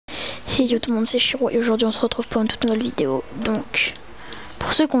Hey yo tout le monde, c'est Shiro et aujourd'hui on se retrouve pour une toute nouvelle vidéo. Donc,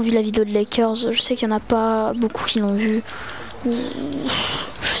 pour ceux qui ont vu la vidéo de Lakers, je sais qu'il n'y en a pas beaucoup qui l'ont vu. Ou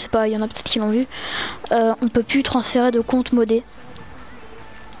je sais pas, il y en a peut-être qui l'ont vu. On peut plus transférer de compte modé.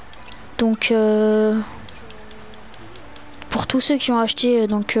 Donc, pour tous ceux qui ont acheté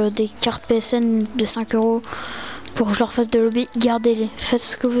des cartes PSN de 5 € pour que je leur fasse des lobbies, gardez-les. Faites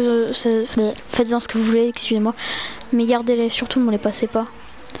ce que vous, faites-en ce que vous voulez, excusez-moi. Mais gardez-les, surtout ne me les passez pas.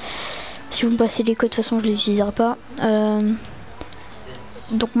 Si vous me passez les codes, de toute façon je les utiliserai pas.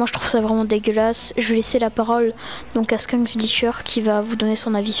 Donc moi je trouve ça vraiment dégueulasse. Je vais laisser la parole donc à Skunks Glitcher qui va vous donner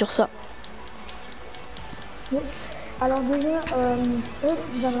son avis sur ça. Oui. Alors déjà,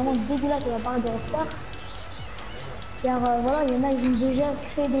 vous avez vraiment dégueulasse de la part de Rockstar. Car voilà, il y en a, ils ont déjà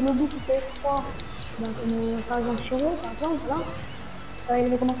créé des lobbies sur PS3. Donc, par exemple Shiro, par exemple, là. Il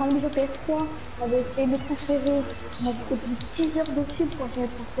avait commencé un lobby sur PS3. On avait essayé de le transférer. On a fait plus de 6 heures dessus pour essayer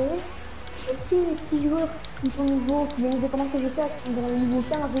de transférer. Aussi les petits joueurs qui sont nouveaux, qui viennent de commencer GTA, qui sont dans le niveau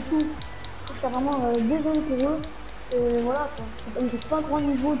 15 et tout, c'est vraiment désolé pour eux. Voilà quoi, c'est pas un grand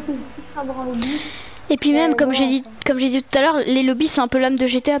niveau, tout avoir un lobby. Et puis même comme j'ai dit tout à l'heure, les lobbies c'est un peu l'âme de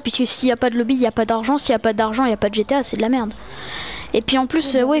GTA, puisque s'il n'y a pas de lobby, il n'y a pas d'argent, s'il n'y a pas d'argent, il n'y a pas de GTA, c'est de la merde. Et puis en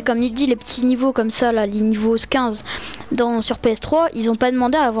plus, ouais, comme il dit, les petits niveaux comme ça, là, les niveaux 15 sur PS3, ils ont pas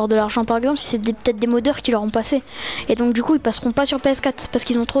demandé à avoir de l'argent par exemple, si c'est peut-être des modeurs qui leur ont passé. Et donc du coup, ils passeront pas sur PS4 parce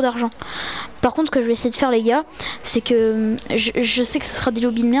qu'ils ont trop d'argent. Par contre, ce que je vais essayer de faire, les gars, c'est que je sais que ce sera des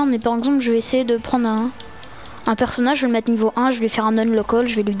lobbies de merde, mais par exemple, je vais essayer de prendre un personnage, je vais le mettre niveau 1, je vais lui faire un unlock all,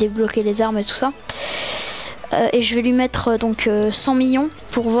 je vais lui débloquer les armes et tout ça. Et je vais lui mettre 100 millions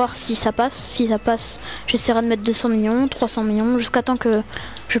pour voir si ça passe. Si ça passe, j'essaierai de mettre 200 millions, 300 millions, jusqu'à temps que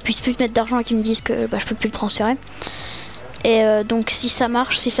je puisse plus mettre d'argent et qu'ils me disent que je peux plus le transférer. Et donc si ça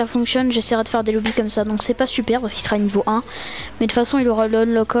marche, si ça fonctionne, j'essaierai de faire des lobbies comme ça. Donc c'est pas super parce qu'il sera niveau 1. Mais de toute façon il aura le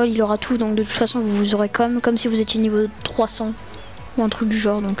unlock all, il aura tout. Donc de toute façon vous aurez comme si vous étiez niveau 300 ou un truc du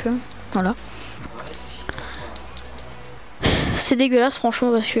genre. Donc voilà. C'est dégueulasse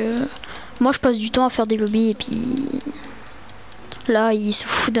franchement parce que moi je passe du temps à faire des lobbies et puis là il se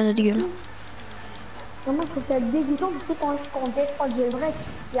fout de notre gueule. Moi je trouve ça dégoûtant, tu sais quand on PS3 jailbreak,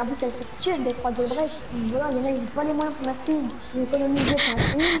 et en plus elle s'est tuée le PS3 jailbreak, voilà, il y en a ils n'ont pas les moyens pour la fille, ils économisent pour la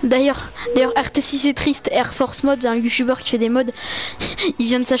fille. D'ailleurs RT6 est triste, Air Force Mode, un youtubeur qui fait des mods, il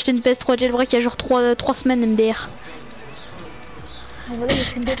vient de s'acheter une PS3 jailbreak il y a genre 3 semaines MDR. Voilà, il a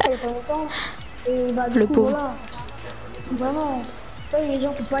fait une PS3 il y a pas longtemps, et bah du le coup pauvre. voilà, vraiment, les gens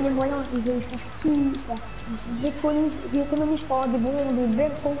n'ont pas les moyens, ils économisent pour avoir des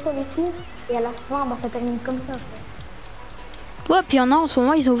belles consoles et tout, et à la fin bah, ça termine comme ça. Ouais, puis il y en a en ce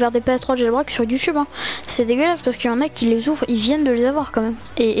moment, ils ont ouvert des PS3 jailbreak sur YouTube. Hein. C'est dégueulasse parce qu'il y en a qui les ouvrent, ils viennent de les avoir quand même.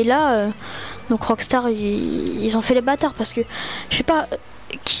 Et là, donc Rockstar, ils ont fait les bâtards parce que, je sais pas,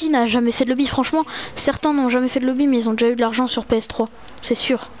 qui n'a jamais fait de lobby. Franchement, certains n'ont jamais fait de lobby, mais ils ont déjà eu de l'argent sur PS3, c'est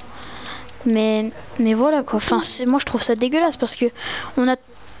sûr. Mais voilà quoi, enfin, moi je trouve ça dégueulasse parce que on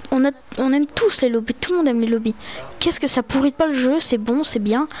aime tous les lobbies, tout le monde aime les lobbies. Qu'est-ce que ça pourrit pas le jeu, c'est bon, c'est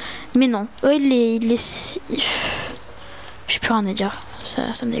bien, mais non, eux j'ai plus rien à dire, ça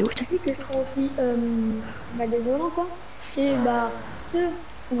me dégoûte. Ce que je trouve aussi désolant quoi, c'est ceux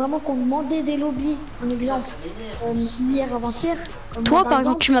vraiment qui ont demandé des lobbies, un exemple, hier, avant-hier. Toi par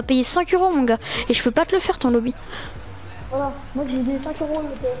exemple tu m'as payé 5 € mon gars, et je peux pas te le faire ton lobby. Voilà, moi j'ai donné 5 €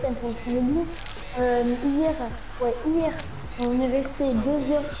 le PSN pour son lobby. Hier, on est resté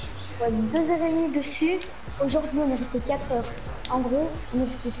 2h30 dessus. Aujourd'hui, on est resté 4 heures. En gros, on est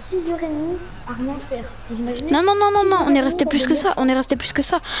resté 6h30 à rien faire. Non, on est resté plus que ça. On est resté plus que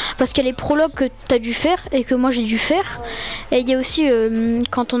ça. Parce qu'il y a les prologues que tu as dû faire et que moi j'ai dû faire. Et il y a aussi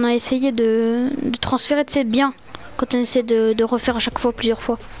quand on a essayé de transférer de ses biens. Quand on essaie de refaire à chaque fois, plusieurs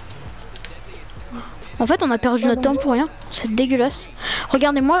fois. En fait, on a perdu notre temps pour rien. C'est dégueulasse.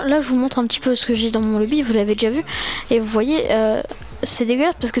 Regardez-moi, là je vous montre un petit peu ce que j'ai dans mon lobby. Vous l'avez déjà vu. Et vous voyez, c'est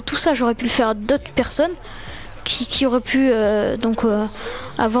dégueulasse parce que tout ça, j'aurais pu le faire à d'autres personnes qui auraient pu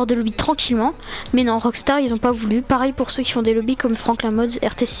avoir des lobbies tranquillement. Mais non, Rockstar, ils ont pas voulu. Pareil pour ceux qui font des lobbies comme Franklin Mods,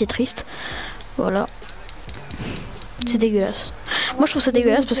 RT6 c'est triste. Voilà. C'est dégueulasse. Moi je trouve ça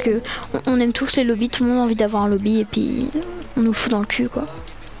dégueulasse parce que on aime tous les lobbies. Tout le monde a envie d'avoir un lobby et puis on nous le fout dans le cul quoi.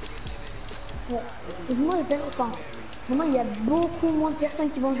 Maintenant, il y a beaucoup moins de personnes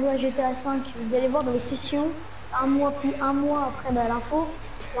qui vont jouer à GTA 5. Vous allez voir dans les sessions, un mois après l'info,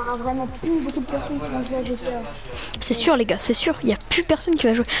 il y aura vraiment plus beaucoup de personnes qui vont jouer à GTA. C'est sûr les gars, c'est sûr, il n'y a plus personne qui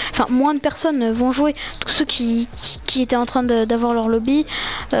va jouer. Enfin, moins de personnes vont jouer. Tous ceux qui étaient en train d'avoir leur lobby,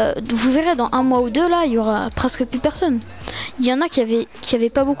 vous verrez dans un mois ou deux là, il y aura presque plus personne. Il y en a qui avaient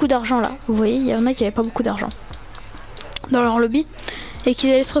pas beaucoup d'argent là. Vous voyez, il y en a qui avaient pas beaucoup d'argent dans leur lobby. et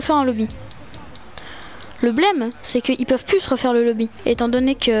qu'ils allaient se refaire un lobby. Le blême, c'est qu'ils peuvent plus se refaire le lobby, étant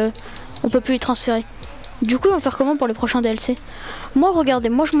donné que on peut plus les transférer. Du coup, ils vont faire comment pour les prochains DLC? Moi, regardez,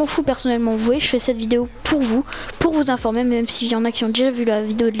 moi je m'en fous personnellement. Vous voyez, je fais cette vidéo pour vous informer, même s'il y en a qui ont déjà vu la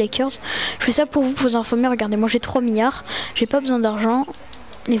vidéo de Lakers. Je fais ça pour vous informer. Regardez, moi j'ai 3 milliards, j'ai pas besoin d'argent.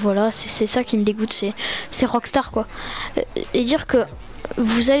 Et voilà, c'est ça qui me dégoûte, c'est Rockstar quoi. Et dire que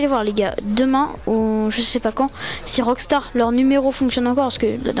vous allez voir les gars, demain ou je sais pas quand, si Rockstar, leur numéro fonctionne encore, parce que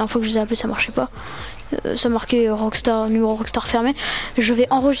la dernière fois que je les ai appelés ça marchait pas. Ça marquait Rockstar, numéro Rockstar fermé. Je vais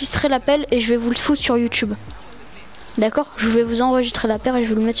enregistrer l'appel et je vais vous le foutre sur YouTube. D'accord? Je vais vous enregistrer l'appel et je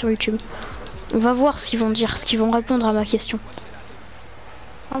vais le mettre sur YouTube. On va voir ce qu'ils vont dire, ce qu'ils vont répondre à ma question.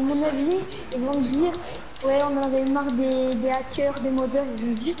 À mon avis, ils vont me dire ouais, on en avait marre des hackers, des modeurs. Ils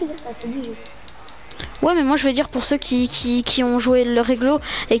vont juste dire ça, c'est obligé. Ouais, mais moi je vais dire pour ceux qui ont joué le réglo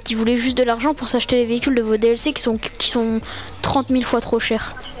et qui voulaient juste de l'argent pour s'acheter les véhicules de vos DLC qui sont 30 000 fois trop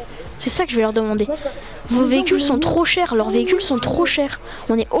chers. C'est ça que je vais leur demander. Vos véhicules sont trop chers, leurs véhicules sont trop chers.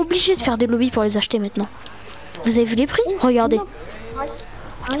 On est obligé de faire des lobbies pour les acheter maintenant. Vous avez vu les prix? Regardez.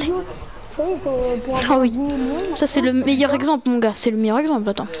 Regardez. Ah oui, ça c'est le meilleur exemple mon gars, c'est le meilleur exemple,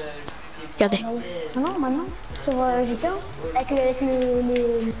 attends. Regardez. Maintenant, sur GTA, avec les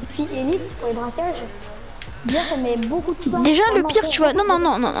filles élites pour les braquages, bien ça met beaucoup de temps. Déjà le pire tu vois, non,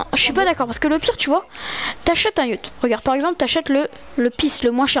 je suis pas d'accord parce que le pire tu vois, t'achètes un yacht, regarde par exemple t'achètes le piste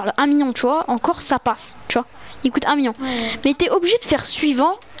le moins cher, le 1 million tu vois, encore ça passe, tu vois, il coûte 1 million. Ouais. Mais t'es obligé de faire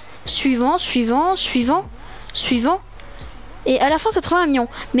suivant, et à la fin ça te fera 1 million.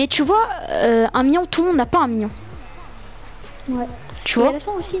 Mais tu vois, 1 million, tout le monde n'a pas 1 million. Ouais. Tu vois. Et à la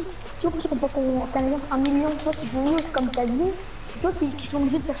fin aussi, tu vois, quand t'as 1 million, toi qui vont comme t'as dit, toi qui sont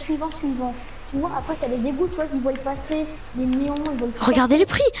obligés de faire suivant. Moi, après ça les dégoûte, tu vois, ils voient passer des millions, ils voient. Regardez les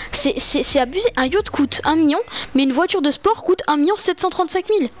prix, c'est abusé. Un yacht coûte 1 million, mais une voiture de sport coûte 1 735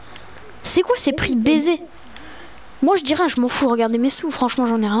 000. C'est quoi ces prix baisés? Moi je dirais, je m'en fous, regardez mes sous, franchement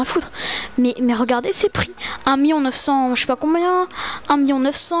j'en ai rien à foutre. Mais regardez ces prix, 1 900 000, je sais pas combien, 1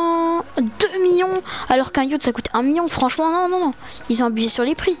 900 000, 2 millions, alors qu'un yacht ça coûte 1 million, franchement non. Ils ont abusé sur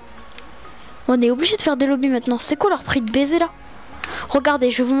les prix. On est obligé de faire des lobbies maintenant, c'est quoi leur prix de baiser là?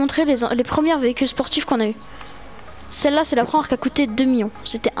 Regardez, je vais vous montrer les premiers véhicules sportifs qu'on a eu. Celle-là, c'est la première qui a coûté 2 millions.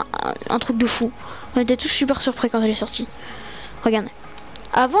 C'était un truc de fou. On était tous super surpris quand elle est sortie. Regardez.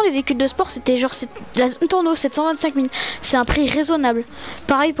 Avant, les véhicules de sport, c'était genre la zone tourneau, 725 000. C'est un prix raisonnable.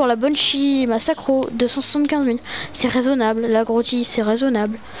 Pareil pour la Bonchi, ma Sacro, 275 000. C'est raisonnable. La Grotti, c'est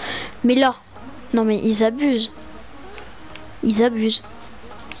raisonnable. Mais là, non mais ils abusent. 2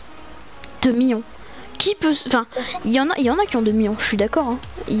 millions. Qui peut... Enfin, il y en a qui ont 2 millions, je suis d'accord. Hein.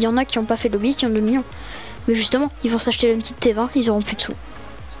 Il y en a qui n'ont pas fait lobby, qui ont 2 millions. Mais justement, ils vont s'acheter une petite T20, ils auront plus de sous.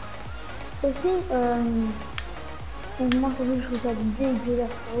 Aussi, moi je trouve ça dégueulasse,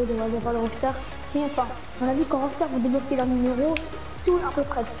 de pas de Rockstar. Enfin, on a vu quand Rockstar vont débloquer leur numéro, tout à peu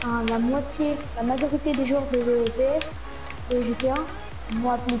près, hein, la majorité des joueurs de PS, de GTA, vont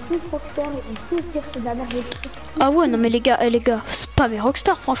appeler tous Rockstar et vont tous dire que c'est de la merde. Ah ouais, non mais les gars, spammez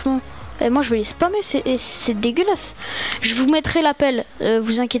Rockstar, franchement. Et moi je vais les spammer, c'est dégueulasse. Je vous mettrai l'appel,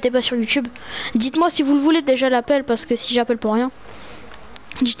 vous inquiétez pas sur YouTube. Dites-moi si vous le voulez déjà l'appel, parce que si j'appelle pour rien.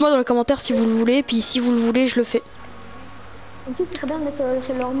 Dites-moi dans les commentaires si vous le voulez, puis si vous le voulez, je le fais. Aussi, c'est très bien de mettre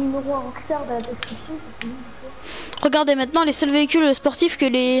leur numéro à Rockstar dans la description. Regardez maintenant, les seuls véhicules sportifs que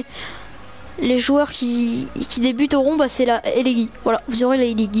les joueurs qui débutent auront, bah, c'est la Elegi. Voilà, vous aurez la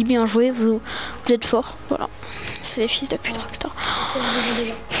Elegi, bien joué, vous êtes fort. Voilà, c'est les fils de pute Rockstar.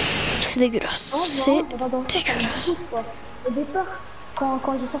 C'est dégueulasse. C'est dégueulasse. Au départ, quand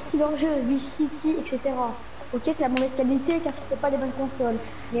ils ont sorti leur jeu, Vice City, etc. Ok, c'est la mauvaise qualité car c'était pas les bonnes consoles.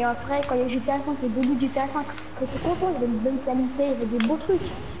 Mais après, quand il y a GTA 5, le début de GTA 5, j'étais content, il y avait une bonne qualité, il y avait des beaux trucs.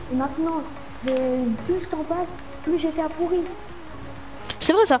 Et maintenant, plus le temps passe, plus GTA pourri.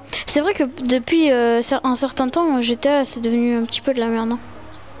 C'est vrai ça. C'est vrai que depuis un certain temps, GTA c'est devenu un petit peu de la merde. Hein.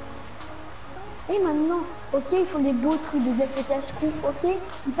 Et maintenant, ok, ils font des beaux trucs, des DLC casse-cou, ok,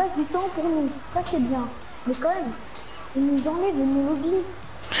 ils passent du temps pour nous, ça c'est bien. Mais quand même, ils nous enlèvent de nos lobbies.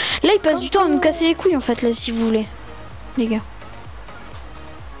 Là, ils passent du temps à nous casser les couilles en fait, là, si vous voulez, les gars.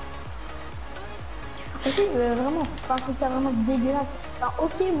 Aussi, vraiment, enfin, je trouve ça vraiment dégueulasse. Enfin,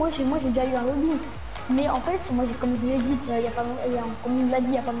 ok, moi j'ai déjà eu un lobby. Mais en fait, moi, comme je l'ai dit, comme on l'a dit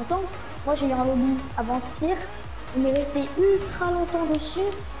il y a pas longtemps, moi j'ai eu un lobby avant-hier. On est resté ultra longtemps dessus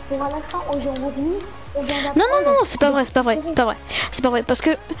pour à la fin aujourd'hui. Non, c'est pas vrai, parce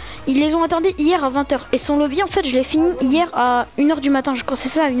que ils les ont attendus hier à 20 h et son lobby en fait je l'ai fini hier à 1 h du matin, je crois c'est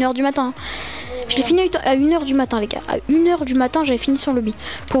ça, à 1 h du matin. Je l'ai fini à 1h du matin, les gars. À 1h du matin, j'avais fini son lobby.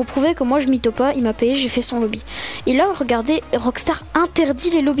 Pour prouver que moi, je mytho pas, il m'a payé, j'ai fait son lobby. Et là, regardez, Rockstar interdit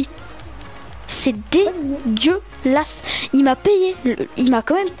les lobbies. C'est dégueulasse. Il m'a payé, il m'a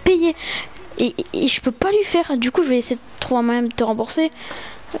quand même payé. Et je peux pas lui faire. Du coup, je vais essayer de trouver un moyen de te rembourser.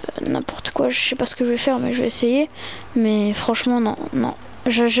 N'importe quoi, je sais pas ce que je vais faire, mais je vais essayer. Mais franchement, non, non.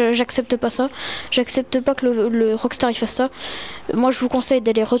 J'accepte pas ça. J'accepte pas que le Rockstar il fasse ça. Moi je vous conseille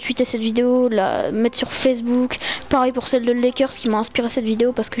d'aller retweeter cette vidéo, de la mettre sur Facebook. Pareil pour celle de Lakers qui m'a inspiré cette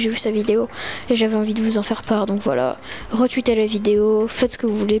vidéo parce que j'ai vu sa vidéo et j'avais envie de vous en faire part. Donc voilà, retweetez la vidéo, faites ce que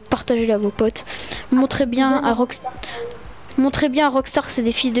vous voulez, partagez-la à vos potes. Montrez bien à Rockstar. Montrez bien à Rockstar que c'est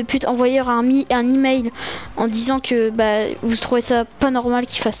des fils de pute. Envoyez un email en disant que bah, vous trouvez ça pas normal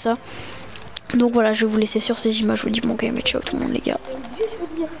qu'ils fassent ça. Donc voilà, je vais vous laisser sur ces images. Je vous dis bon game et ciao tout le monde, les gars. Juste vous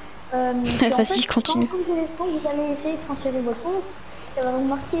dire, vas-y, continue. Quand vous allez essayer de transférer votre compte, ça va vous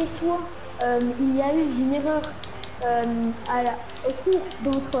marquer soit il y a eu une erreur au cours de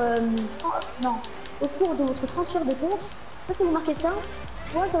votre au cours de votre transfert de compte, soit ça vous marquez ça,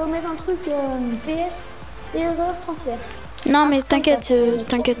 soit ça va vous mettre un truc PS erreur transfert. Non mais t'inquiète,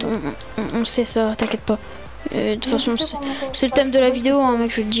 t'inquiète, on sait ça, t'inquiète pas. De toute façon, c'est le thème de la vidéo, hein, mec,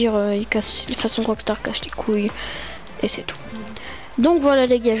 je vais te dire, il casse, de façon Rockstar cache les couilles, et c'est tout. Donc voilà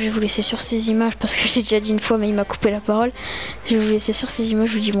les gars, je vais vous laisser sur ces images, parce que j'ai déjà dit une fois, mais il m'a coupé la parole. Je vais vous laisser sur ces images,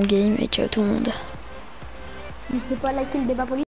 je vous dis bon game, et ciao tout le monde. Ne faut pas liker le débat politique.